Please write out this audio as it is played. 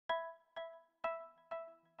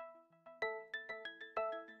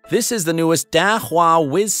This is the newest Dahua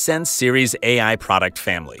WizSense series AI product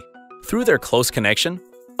family. Through their close connection,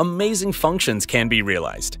 amazing functions can be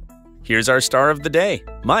realized. Here's our star of the day,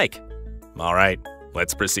 Mike. All right,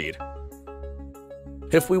 let's proceed.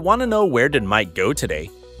 If we want to know where did Mike go today,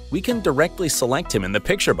 we can directly select him in the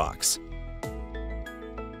picture box.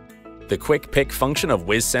 The Quick Pick function of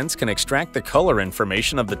WizSense can extract the color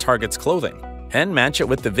information of the target's clothing and match it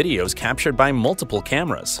with the videos captured by multiple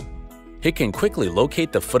cameras. It can quickly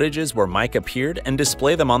locate the footages where Mike appeared and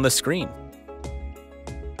display them on the screen.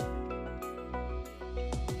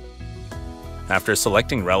 After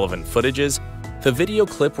selecting relevant footages, the video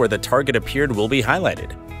clip where the target appeared will be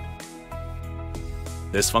highlighted.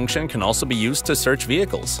 This function can also be used to search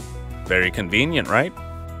vehicles. Very convenient, right?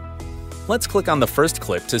 Let's click on the first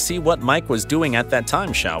clip to see what Mike was doing at that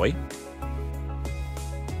time, shall we?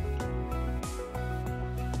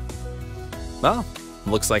 Well,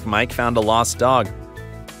 looks like Mike found a lost dog.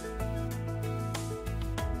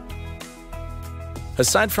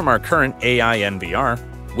 Aside from our current AI NVR,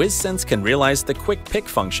 WizSense can realize the Quick Pick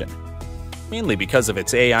function, mainly because of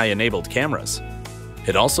its AI-enabled cameras.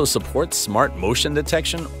 It also supports smart motion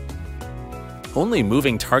detection. Only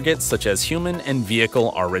moving targets such as human and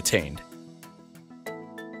vehicle are retained.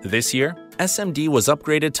 This year, SMD was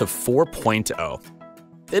upgraded to 4.0.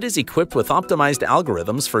 It is equipped with optimized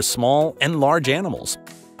algorithms for small and large animals.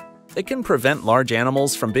 It can prevent large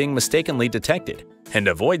animals from being mistakenly detected and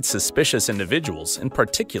avoid suspicious individuals, in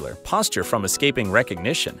particular posture from escaping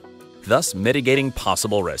recognition, thus mitigating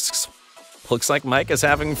possible risks. Looks like Mike is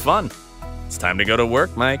having fun. It's time to go to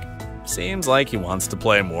work, Mike. Seems like he wants to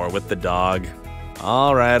play more with the dog.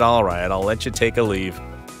 All right, I'll let you take a leave.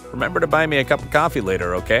 Remember to buy me a cup of coffee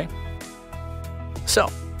later, okay? So,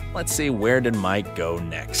 let's see, where did Mike go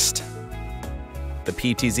next? The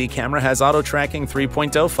PTZ camera has Auto Tracking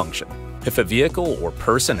 3.0 function. If a vehicle or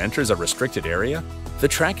person enters a restricted area, the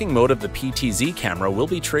tracking mode of the PTZ camera will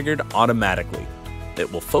be triggered automatically.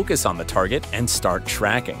 It will focus on the target and start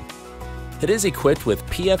tracking. It is equipped with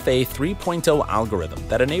PFA 3.0 algorithm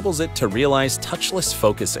that enables it to realize touchless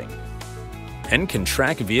focusing and can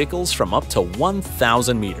track vehicles from up to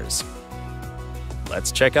 1,000 meters.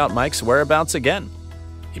 Let's check out Mike's whereabouts again.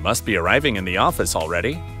 He must be arriving in the office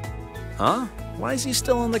already. Huh? Why is he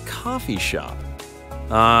still in the coffee shop?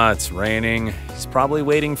 It's raining. He's probably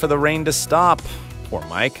waiting for the rain to stop. Poor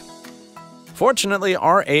Mike. Fortunately,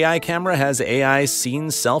 our AI camera has AI Scene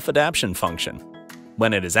Self-Adaption function.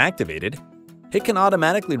 When it is activated, it can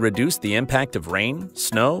automatically reduce the impact of rain,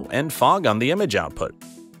 snow, and fog on the image output.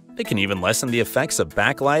 It can even lessen the effects of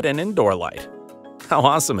backlight and indoor light. How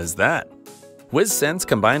awesome is that? WizSense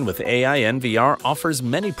combined with AI NVR offers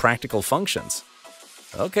many practical functions.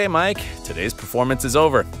 Okay, Mike, today's performance is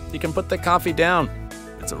over. You can put the coffee down.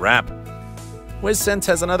 It's a wrap. WizSense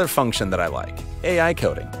has another function that I like, AI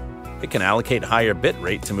coding. It can allocate higher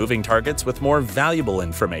bitrate to moving targets with more valuable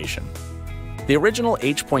information. The original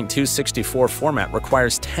H.264 format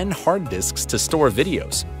requires 10 hard disks to store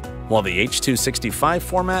videos, while the H.265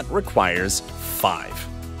 format requires 5.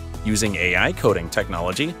 Using AI coding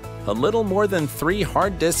technology, a little more than 3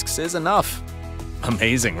 hard disks is enough.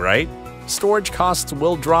 Amazing, right? Storage costs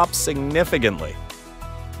will drop significantly.